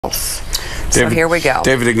So here we go.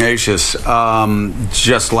 David Ignatius,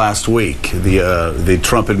 just last week, the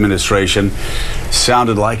Trump administration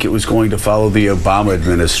sounded like it was going to follow the Obama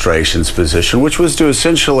administration's position, which was to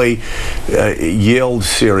essentially yield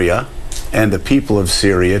Syria and the people of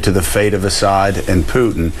Syria to the fate of Assad and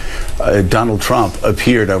Putin. Donald Trump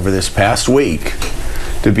appeared over this past week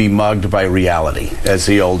to be mugged by reality, as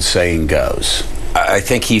the old saying goes. I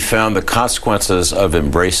think he found the consequences of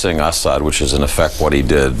embracing Assad, which is in effect what he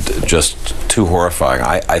did, just too horrifying.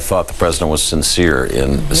 I thought the president was sincere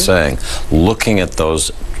in saying, looking at those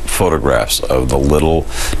photographs of the little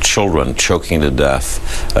children choking to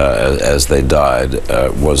death as they died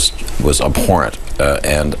was abhorrent.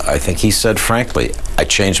 And I think he said, frankly, I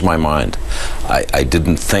changed my mind. I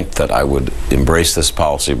didn't think that I would embrace this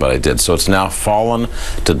policy, but I did. So it's now fallen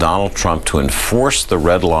to Donald Trump to enforce the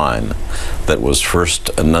red line that was first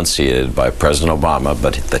enunciated by President Obama,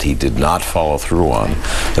 but that he did not follow through on.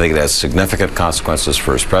 I think it has significant consequences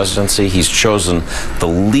for his presidency. He's chosen the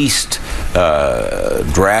least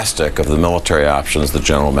drastic of the military options that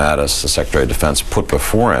General Mattis, the Secretary of Defense, put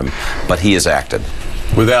before him, but he has acted.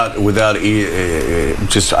 I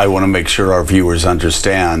want to make sure our viewers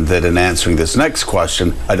understand that in answering this next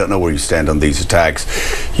question, I don't know where you stand on these attacks.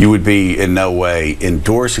 You would be in no way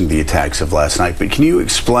endorsing the attacks of last night, but can you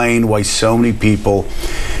explain why so many people,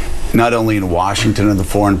 not only in Washington and the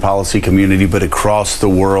foreign policy community, but across the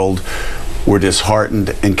world, were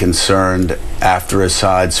disheartened and concerned after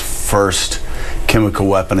Assad's first chemical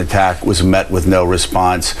weapon attack was met with no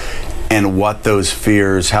response, and what those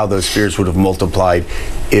fears, how those fears would have multiplied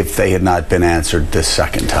if they had not been answered the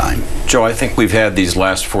second time? Joe, I think we've had these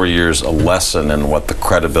last 4 years a lesson in what the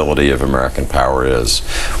credibility of American power is.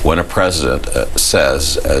 When a president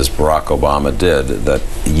says, as Barack Obama did, that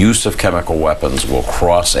use of chemical weapons will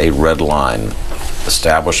cross a red line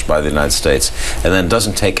established by the United States, and then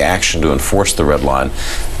doesn't take action to enforce the red line,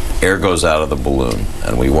 air goes out of the balloon,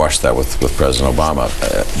 and we watched that with President Obama.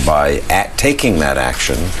 By taking that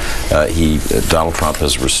action, Donald Trump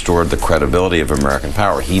has restored the credibility of American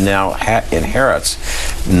power. He now inherits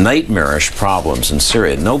nightmarish problems in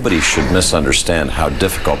Syria. Nobody should misunderstand how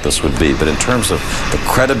difficult this would be, but in terms of the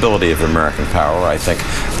credibility of American power, I think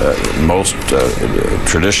most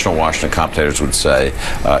traditional Washington commentators would say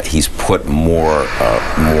he's put more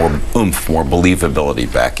oomph, more believability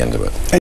back into it.